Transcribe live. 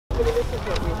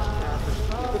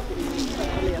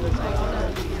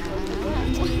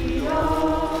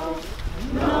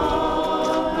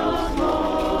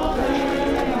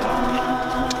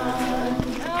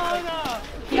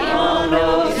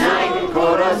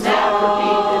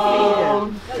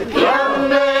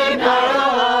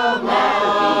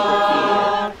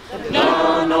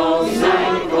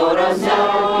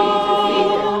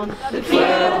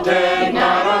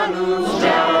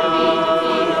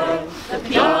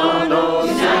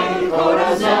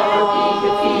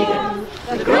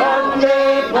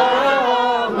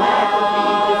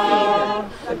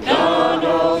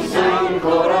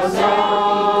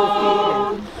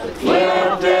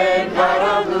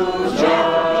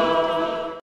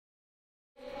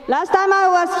Last time I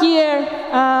was here,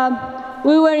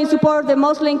 we were in support of the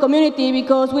Muslim community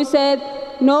because we said,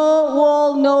 no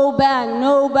wall, no ban,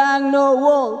 no ban, no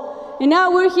wall. And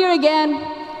now we're here again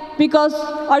because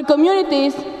our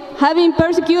communities have been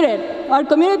persecuted. Our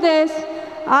communities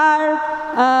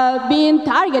are being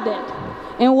targeted.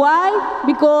 And why?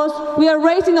 Because we are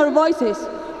raising our voices.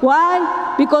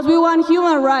 Why? Because we want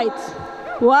human rights.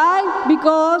 Why?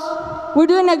 Because we're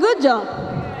doing a good job.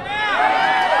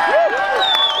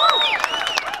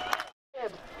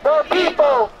 The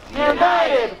people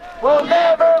united will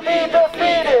never be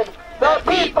defeated. The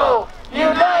people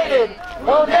united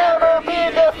will never be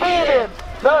defeated.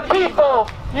 The people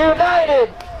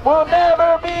united will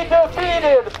never be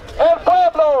defeated. El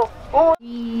pueblo.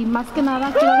 Y más que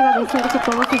nada quiero agradecer que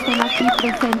todos estén aquí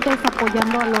presentes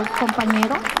apoyando a los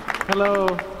compañeros. Hello.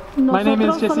 My name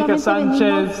is Jessica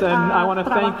Sanchez, and I want to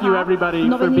thank you, everybody,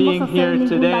 for being here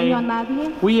today.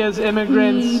 We as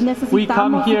immigrants, we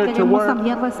come here to work,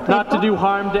 not to do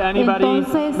harm to anybody,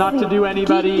 not to do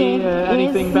anybody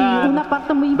anything bad,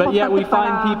 but yet we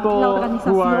find people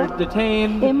who are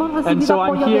detained, and so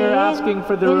I'm here asking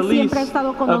for the release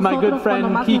of my good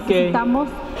friend Kike.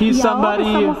 He's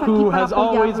somebody who has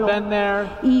always been there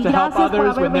to help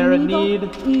others when they're in need,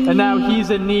 and now he's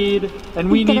in need, and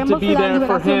we need to be there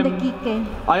for him.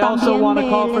 I also want to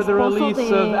call for the release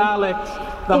of Alex,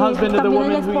 the husband of the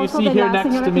woman who you see here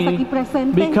next to me,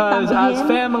 because as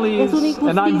families,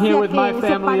 and I'm here with my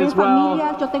family as well,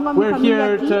 we're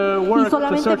here to work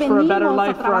to search for a better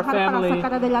life for our family,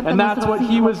 and that's what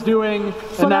he was doing,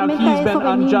 and now he's been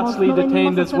unjustly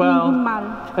detained as well.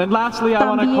 And lastly, I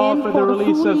want to call for the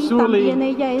release of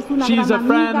Zully. She's a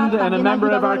friend and a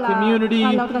member of our community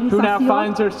who now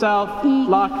finds herself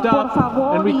locked up,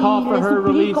 and we call for her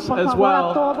release as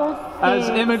well. As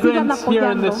immigrants here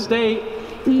in this state,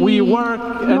 we work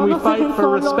and we fight for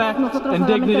respect and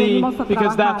dignity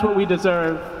because that's what we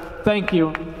deserve. Thank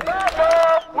you.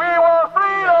 We want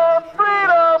freedom,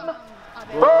 freedom.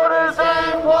 Borders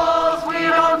and walls, we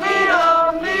don't need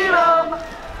them, need them.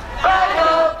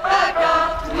 Back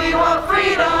up, we want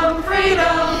freedom,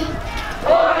 freedom.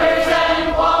 Borders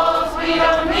and walls, we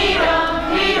don't need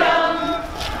them, need them.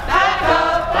 Back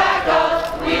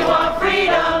up, we want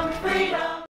freedom,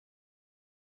 freedom.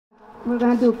 We're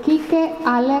going to do Kike,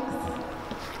 Alex,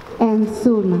 and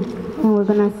Zulma. And we're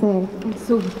going to say,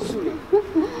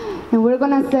 and we're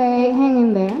going to say, hang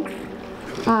in there,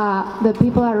 the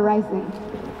people are rising.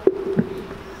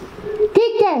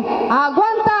 Kike,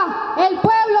 aguanta, el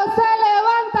pueblo se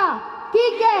levanta.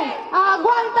 Kike,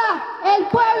 aguanta, el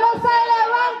pueblo se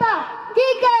levanta.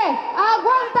 Kike,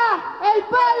 aguanta, el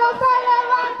pueblo se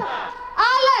levanta.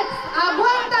 Alex,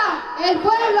 aguanta, el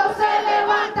pueblo se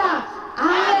levanta.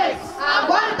 Alex,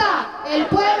 aguanta, el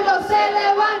pueblo se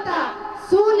levanta.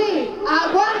 Zully,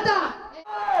 aguanta.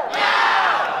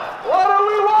 Now! What do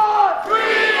we want?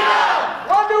 Freedom!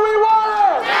 When do we want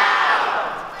it?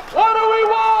 Now! What do we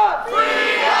want?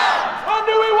 Freedom! When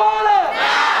do we want it?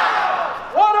 Now!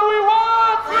 What do we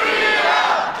want?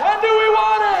 Freedom! When do we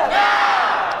want it?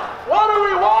 Now! What do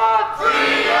we want?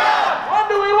 Freedom! When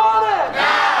do we want it?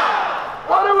 Now!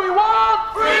 What do we want?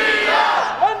 Freedom!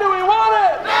 When do we want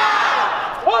it?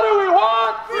 Now! What do we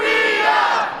want?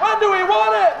 Freedom! When do we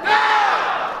want it?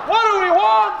 Now! What do we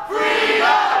want?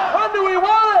 Freedom! When do we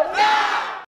want it?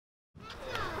 Now!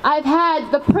 I've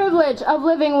had the privilege of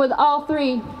living with all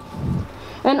three,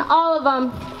 and all of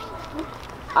them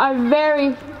are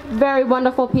very, very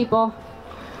wonderful people.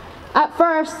 At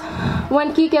first,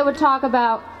 when Kike would talk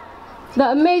about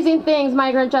the amazing things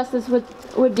Migrant Justice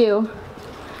would do,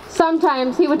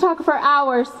 sometimes he would talk for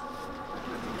hours,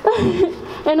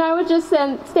 and I would just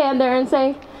stand there and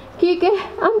say, Kike,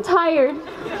 I'm tired.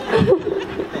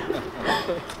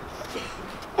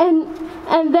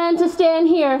 And then to stand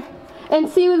here and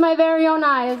see with my very own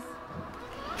eyes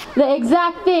the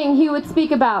exact thing he would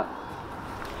speak about.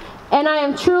 And I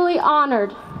am truly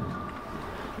honored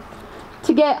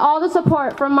to get all the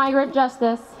support from Migrant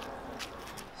Justice.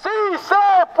 ¡Sí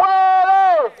se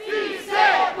puede! ¡Sí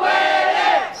se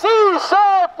puede! ¡Sí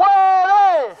se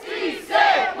puede! ¡Sí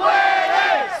se puede!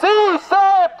 ¡Sí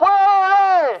se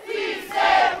puede! ¡Sí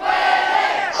se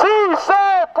puede! ¡Sí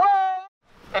se puede!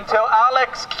 Until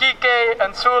Alex, Kike,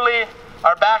 and Zully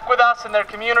are back with us in their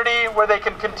community where they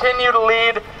can continue to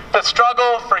lead the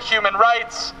struggle for human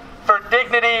rights, for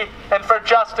dignity, and for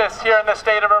justice here in the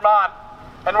state of Vermont.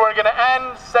 And we're going to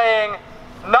end saying,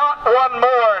 not one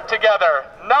more together.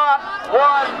 Not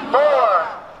one more.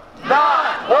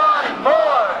 Not one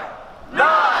more.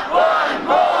 Not one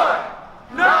more.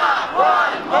 Not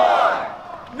one more.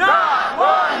 Not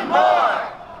one more.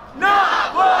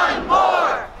 Not one more.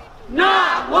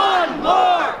 Not one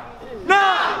more.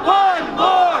 Not one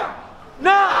more.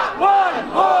 Not one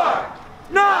more.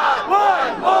 Not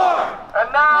one more.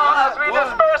 And now, as we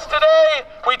disperse today,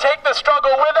 we take the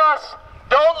struggle with us.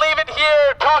 Don't leave it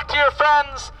here. Talk to your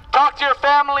friends, talk to your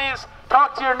families,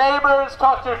 talk to your neighbors,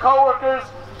 talk to your coworkers.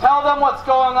 Tell them what's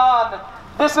going on.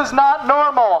 This is not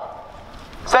normal.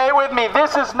 Say it with me.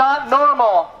 This is not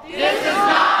normal. This is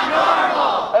not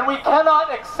normal. And we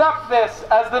cannot accept this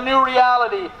as the new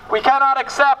reality. We cannot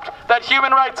accept that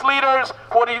human rights leaders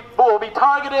will be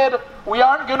targeted. We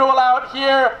aren't going to allow it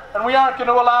here, and we aren't going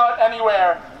to allow it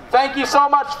anywhere. Thank you so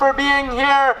much for being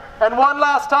here. And one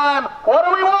last time, what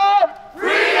do we want?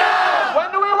 Freedom!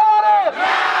 When do we want it?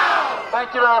 Now!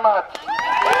 Thank you very much.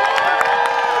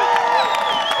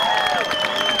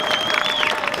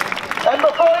 And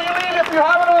before you leave, if you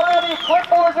haven't already,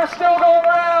 clipboards are still going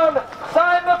around.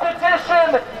 Sign the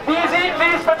petition.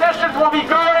 These petitions will be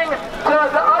going to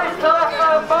the ICE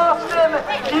director in Boston.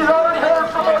 He's already heard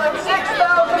from more than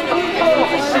 6,000 people.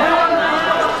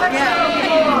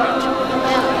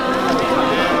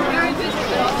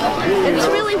 It's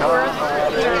really worth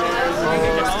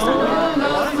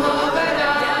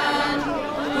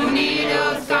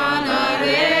Unidos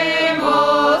ganaremos,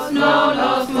 no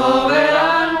nos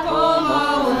moverán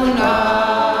como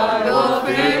una. Los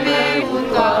firme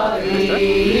junto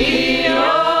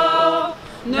río,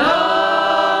 no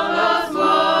nos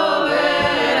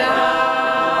moverán.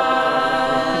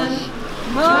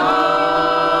 No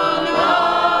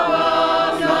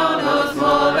nos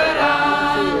moverán.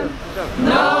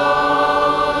 No.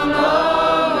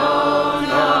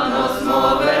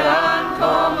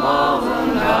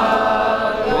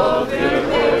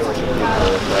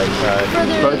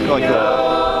 Both like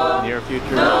the near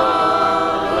future.